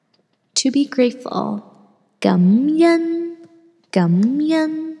To be grateful. 感恩，感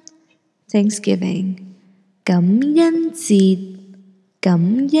恩。Thanksgiving. 感恩節，感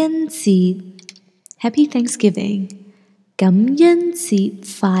恩節。Happy Thanksgiving. 感恩節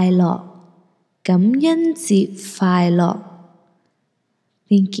快樂，感恩節快樂。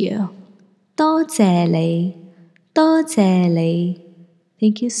Thank you. 多謝你，多謝你。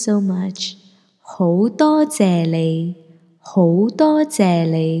Thank you so much. 好多謝你，好多謝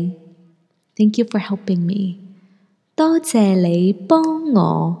你。Thank you for helping me. 多謝你幫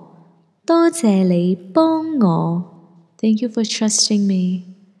我，多謝你幫我。Thank you for trusting me.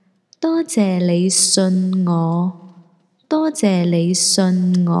 多謝你信我，多謝你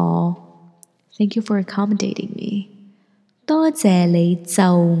信我。Thank you for accommodating me. 多謝你就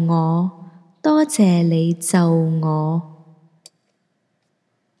我，多謝你就我。